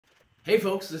Hey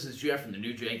folks, this is Jeff from the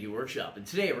new Janky Workshop, and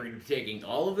today we're going to be taking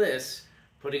all of this,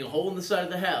 putting a hole in the side of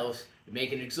the house, and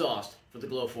making an exhaust for the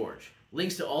Glowforge.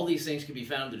 Links to all these things can be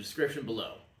found in the description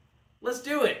below. Let's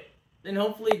do it! And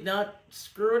hopefully not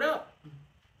screw it up.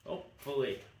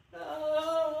 Hopefully.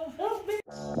 Help me!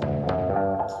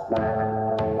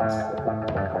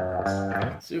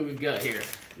 See what we've got here.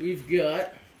 We've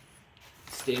got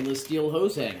stainless steel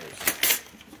hose hangers.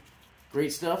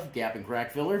 Great stuff, gap and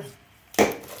crack filler.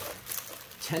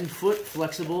 10-foot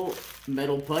flexible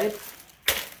metal pipe,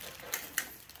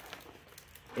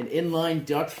 an inline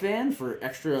duct fan for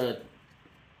extra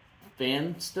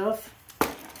fan stuff,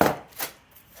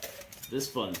 this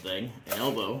fun thing, an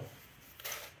elbow,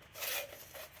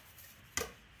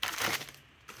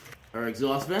 our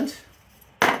exhaust vent,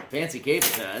 fancy cable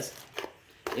ties,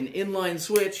 an inline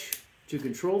switch to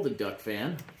control the duct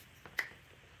fan,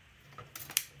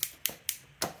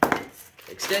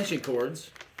 extension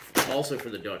cords, also for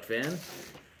the duct fan,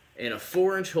 and a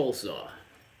 4-inch hole saw.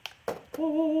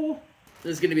 Oh,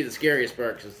 this is going to be the scariest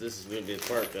part because this is going to be the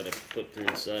part that I put through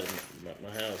the side of my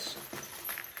house.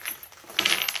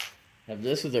 Have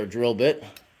this with our drill bit.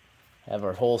 Have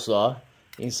our hole saw.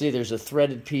 You can see there's a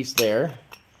threaded piece there.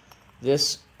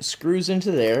 This screws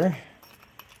into there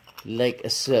like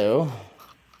so.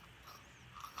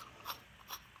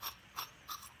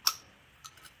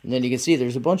 And then you can see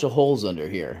there's a bunch of holes under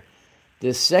here.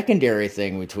 This secondary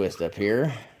thing we twist up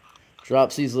here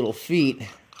drops these little feet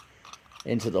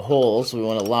into the hole, so we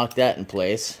want to lock that in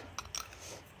place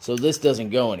so this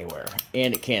doesn't go anywhere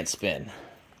and it can't spin.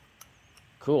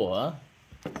 Cool, huh?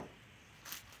 And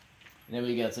then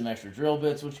we got some extra drill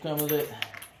bits which come with it,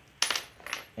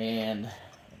 and an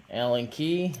Allen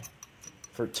key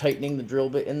for tightening the drill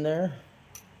bit in there.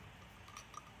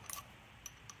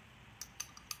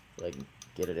 So I can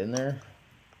get it in there.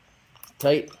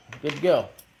 Tight, good to go.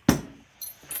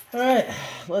 Alright,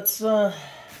 let's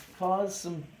cause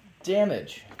some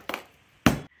damage.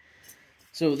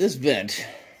 So this vent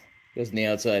goes on the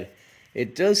outside.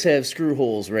 It does have screw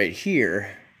holes right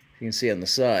here, you can see on the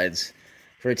sides,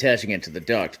 for attaching it to the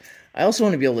duct. I also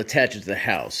want to be able to attach it to the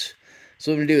house.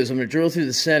 So what I'm going to do is I'm going to drill through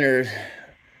the center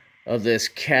of this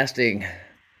casting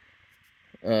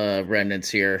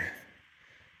remnants here,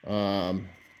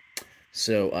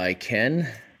 so I can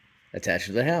attached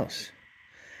to the house.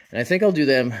 And I think I'll do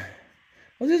them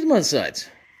on the sides.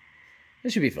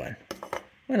 This should be fine.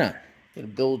 Why not? Got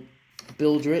a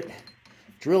Bildrit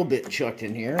drill bit chucked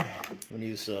in here. I'm going to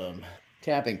use some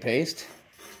tapping paste.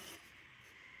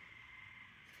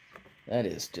 That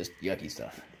is just yucky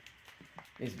stuff.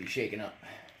 Needs to be shaken up.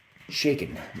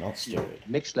 Shaken, not stirred.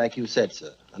 Mixed like you said,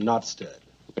 sir, and not stirred.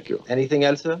 Thank you. Anything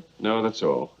else, sir? No, that's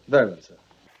all. Very well, sir.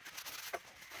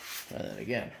 Try that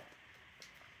again.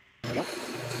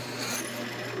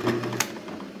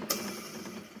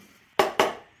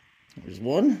 There's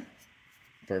one.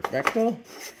 Perfecto.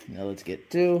 Now let's get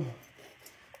two.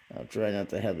 I'll try not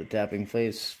to have the tapping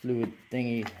face fluid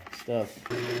thingy stuff.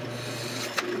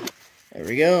 There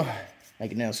we go. I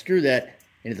can now screw that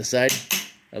into the side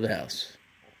of the house.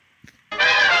 The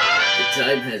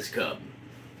time has come.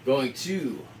 Going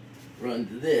to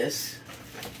run this.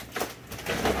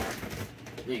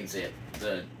 You can see it.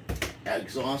 The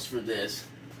exhaust for this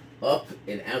up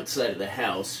and outside of the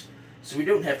house, so we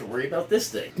don't have to worry about this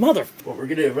thing. What we're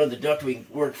going to run the ductwork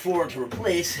work for to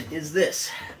replace is this.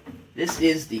 This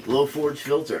is the Glowforge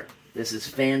filter. This is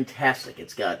fantastic.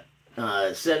 It's got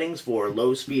settings for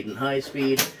low speed and high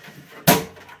speed.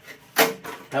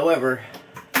 However,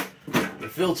 the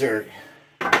filter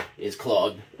is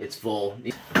clogged. It's full.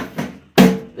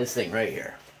 This thing right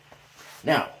here.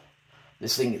 Now,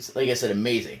 this thing is, like I said,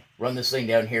 amazing. Run this thing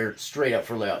down here straight up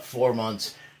for about 4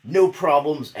 months. No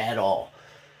problems at all.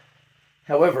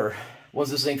 However, once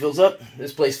this thing fills up,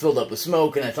 this place filled up with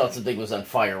smoke, and I thought something was on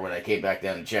fire when I came back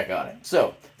down to check on it.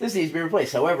 So, this needs to be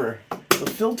replaced. However, the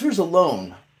filters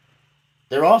alone,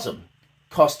 they're awesome.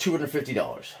 Cost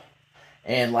 $250.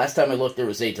 And last time I looked, there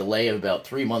was a delay of about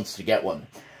 3 months to get one.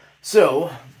 So,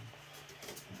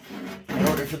 in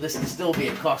order for this to still be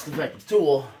a cost-effective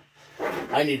tool,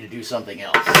 I need to do something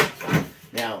else.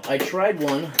 Now, I tried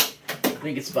one, I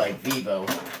think it's by Vivo,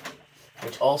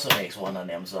 which also makes one on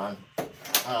Amazon.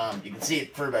 You can see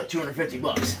it for about 250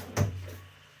 bucks.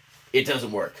 It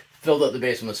doesn't work. Filled up the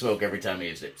basement with smoke every time I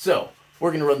used it. So,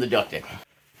 we're going to run the ducting.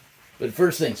 But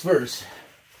first things first,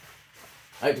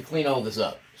 I have to clean all this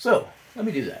up. So, let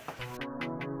me do that.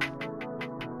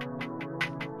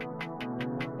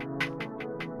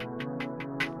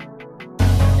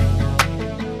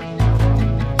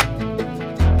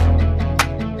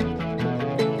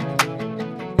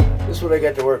 This is what I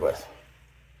got to work with.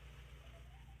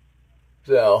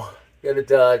 So, gotta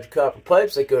dodge copper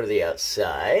pipes that go to the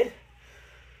outside.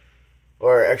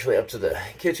 Or actually up to the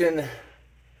kitchen.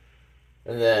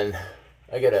 And then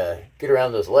I gotta get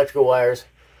around those electrical wires.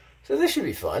 So this should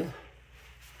be fun.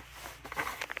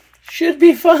 Should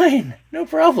be fine. No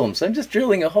problems. I'm just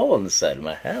drilling a hole in the side of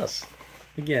my house.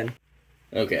 Again.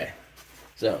 Okay.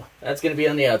 So, that's going to be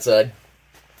on the outside.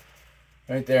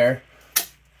 Right there.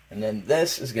 And then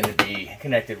this is going to be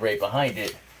connected right behind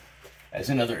it as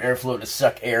another airflow to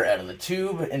suck air out of the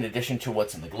tube in addition to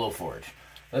what's in the Glowforge.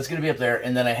 That's going to be up there,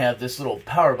 and then I have this little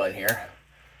power button here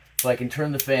so I can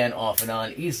turn the fan off and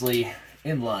on easily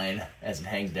in line as it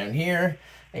hangs down here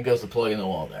and goes to plug in the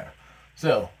wall there.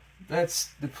 So, that's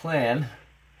the plan.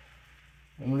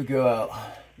 I'm going to go out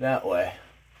that way.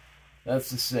 That's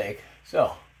the sink.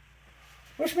 So,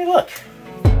 wish me luck.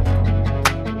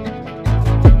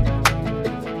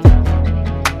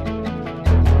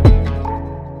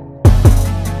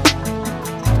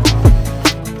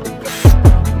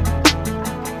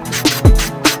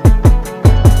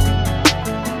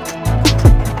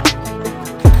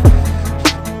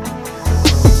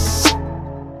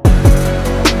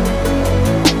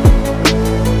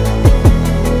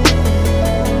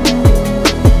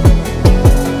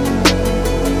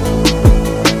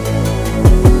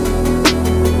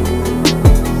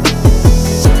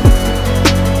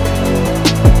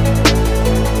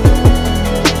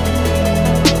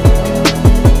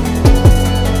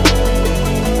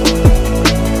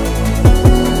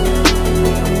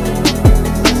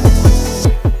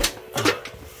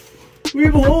 We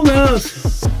have a whole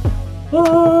house.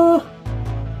 Oh,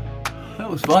 that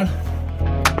was fun.